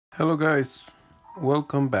Hello guys,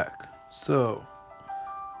 welcome back. So,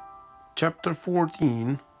 chapter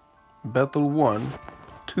 14, battle 1,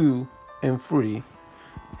 2 and 3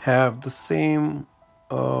 have the same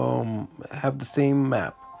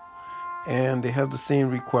map and they have the same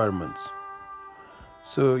requirements.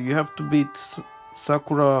 So, you have to beat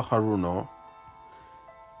Sakura Haruno,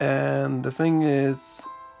 and the thing is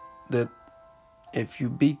that if you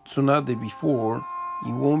beat Tsunade before,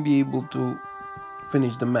 you won't be able to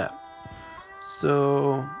finish the map.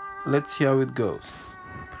 So let's see how it goes.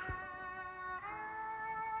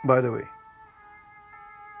 By the way,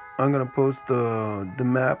 I'm gonna post the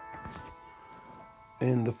map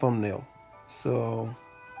in the thumbnail, so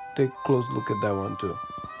take a close look at that one too.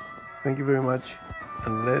 Thank you very much,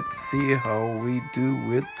 and let's see how we do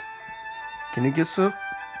with, can you guess who?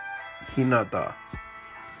 Hinata.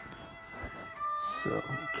 So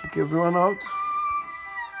kick everyone out,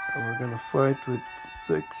 and we're gonna fight with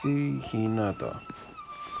sexy Hinata.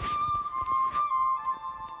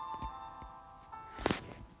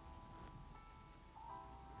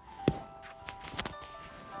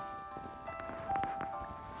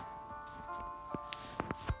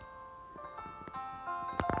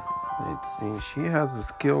 It seems she has a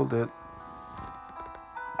skill that,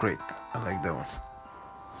 great, I like that one.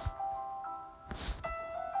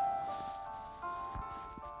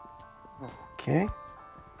 Okay,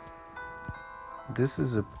 this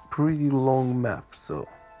is a pretty long map, so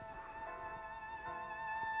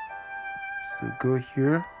go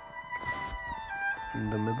here in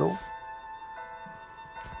the middle.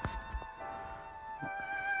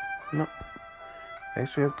 No,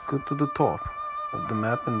 actually I have to go to the top of the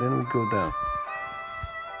map and then we go down.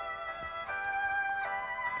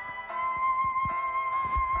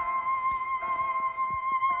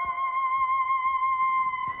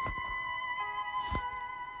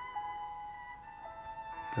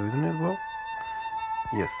 Are we doing it well?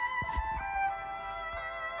 Yes.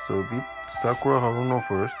 So beat Sakura Haruno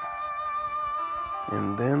first,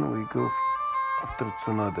 and then we go after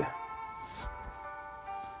Tsunade.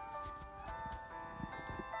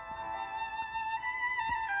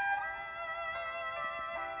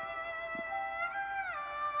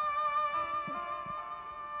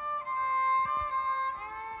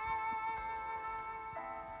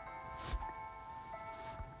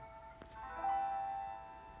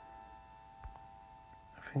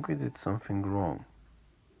 I think we did something wrong.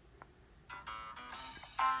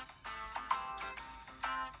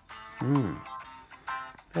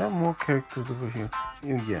 There are more characters over here.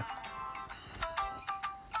 Oh, yeah.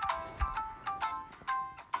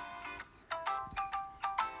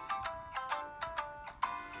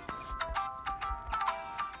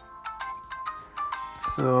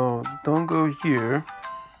 So don't go here,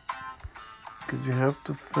 because you have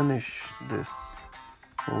to finish this.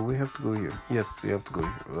 Well, we have to go here. Yes, we have to go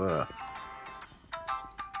here.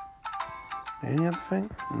 Any other thing?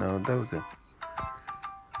 No, that was it.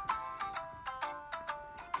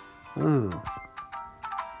 Ooh.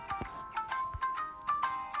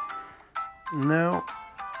 Now,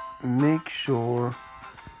 make sure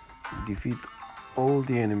you defeat all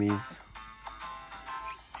the enemies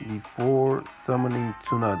before summoning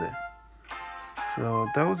Tsunade. So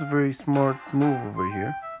that was a very smart move over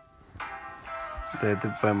here that I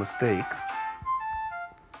did by mistake.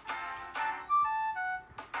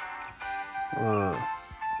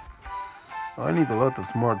 I need a lot of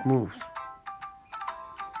smart moves.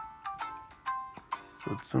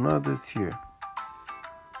 So Tsunade is here.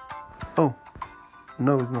 Oh,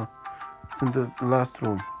 no, it's not. It's in the last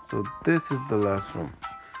room. So this is the last room.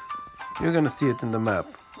 You're gonna see it in the map.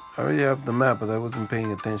 I already have the map, but I wasn't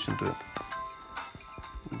paying attention to it.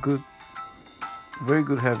 Good. Very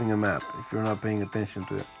good having a map if you're not paying attention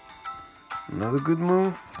to it. Another good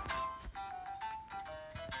move.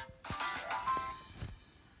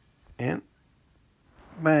 And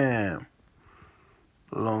bam.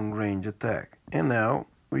 Long range attack. And now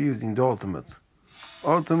we're using the ultimate.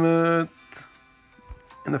 Ultimate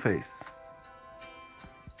in the face.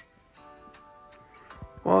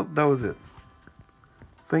 Well, that was it.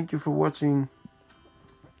 Thank you for watching.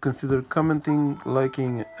 Consider commenting,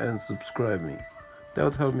 liking, and subscribing. That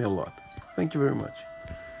would help me a lot. Thank you very much.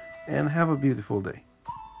 And have a beautiful day.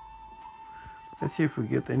 Let's see if we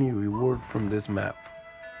get any reward from this map.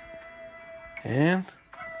 And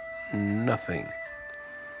nothing.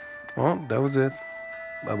 Well, that was it.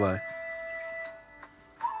 Bye-bye.